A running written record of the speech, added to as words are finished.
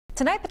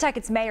Tonight,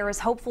 Pawtucket's mayor is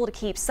hopeful to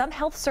keep some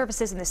health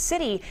services in the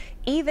city,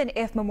 even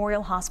if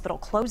Memorial Hospital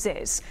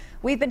closes.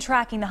 We've been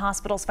tracking the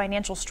hospital's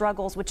financial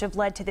struggles, which have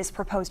led to this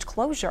proposed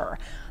closure.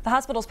 The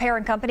hospital's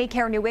parent company,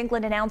 Care New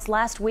England, announced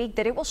last week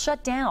that it will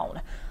shut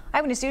down.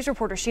 Eyewitness News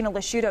reporter Sheena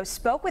Lasciuto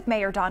spoke with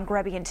Mayor Don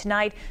Grebien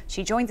tonight.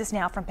 She joins us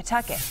now from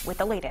Pawtucket with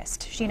the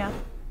latest. Sheena.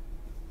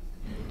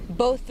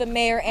 Both the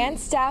mayor and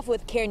staff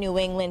with Care New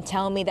England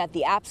tell me that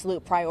the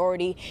absolute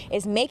priority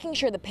is making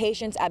sure the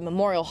patients at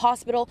Memorial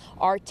Hospital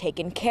are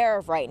taken care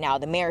of right now.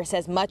 The mayor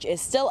says much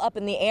is still up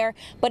in the air,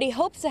 but he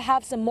hopes to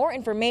have some more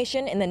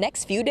information in the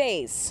next few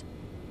days.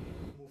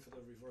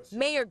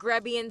 Mayor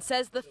Grebien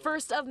says the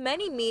first of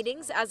many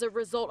meetings as a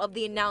result of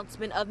the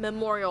announcement of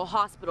Memorial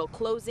Hospital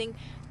closing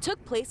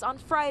took place on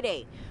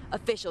Friday.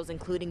 Officials,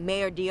 including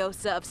Mayor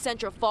Diosa of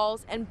Central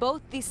Falls and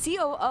both the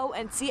COO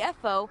and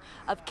CFO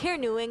of Care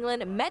New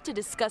England, met to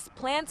discuss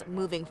plans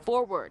moving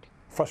forward.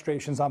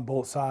 Frustrations on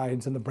both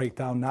sides and the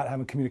breakdown, not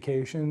having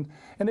communication,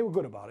 and they were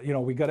good about it. You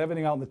know, we got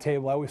everything out on the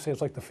table. I always say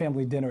it's like the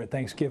family dinner at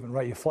Thanksgiving,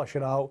 right? You flush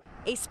it out.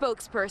 A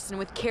spokesperson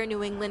with Care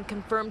New England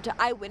confirmed to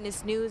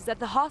Eyewitness News that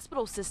the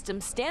hospital system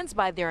stands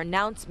by their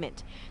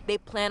announcement. They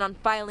plan on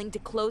filing to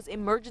close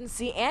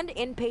emergency and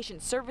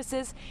inpatient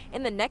services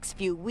in the next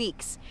few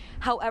weeks.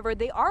 However,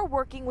 they are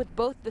working with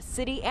both the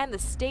city and the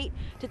state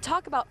to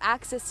talk about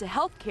access to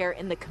health care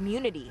in the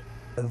community.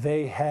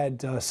 They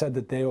had said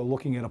that they were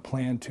looking at a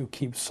plan to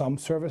keep some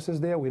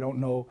services there. We don't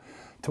know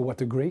to what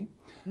degree.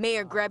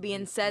 Mayor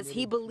Grebien says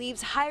he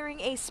believes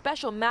hiring a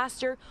special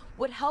master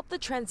would help the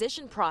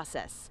transition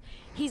process.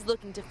 He's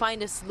looking to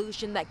find a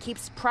solution that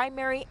keeps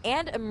primary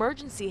and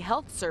emergency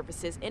health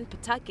services in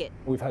Pawtucket.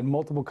 We've had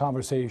multiple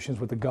conversations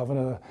with the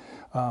governor,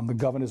 the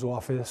governor's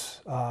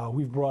office.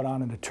 We've brought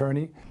on an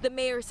attorney. The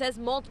mayor says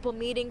multiple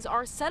meetings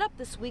are set up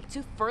this week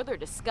to further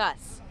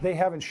discuss. They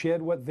haven't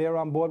shared what they're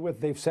on board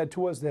with. They've said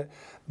to us that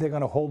they're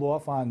going to hold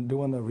off on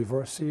doing the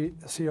reverse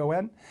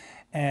CON,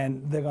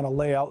 and they're going to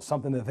lay out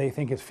something that they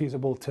think is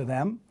feasible to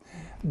them.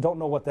 Don't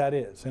know what that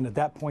is. And at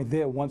that point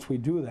there, once we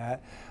do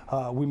that,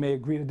 we may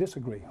agree to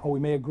disagree, or we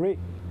may agree.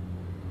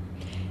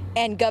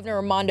 And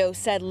Governor Raimondo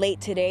said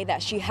late today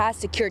that she has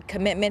secured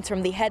commitments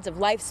from the heads of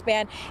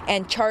Lifespan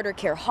and Charter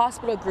Care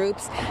hospital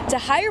groups to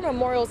hire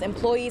Memorial's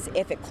employees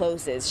if it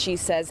closes. She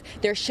says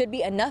there should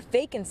be enough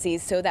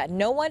vacancies so that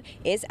no one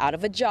is out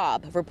of a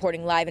job.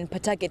 Reporting live in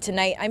Pawtucket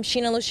tonight, I'm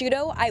Sheena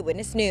Lasciuto,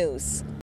 Eyewitness News.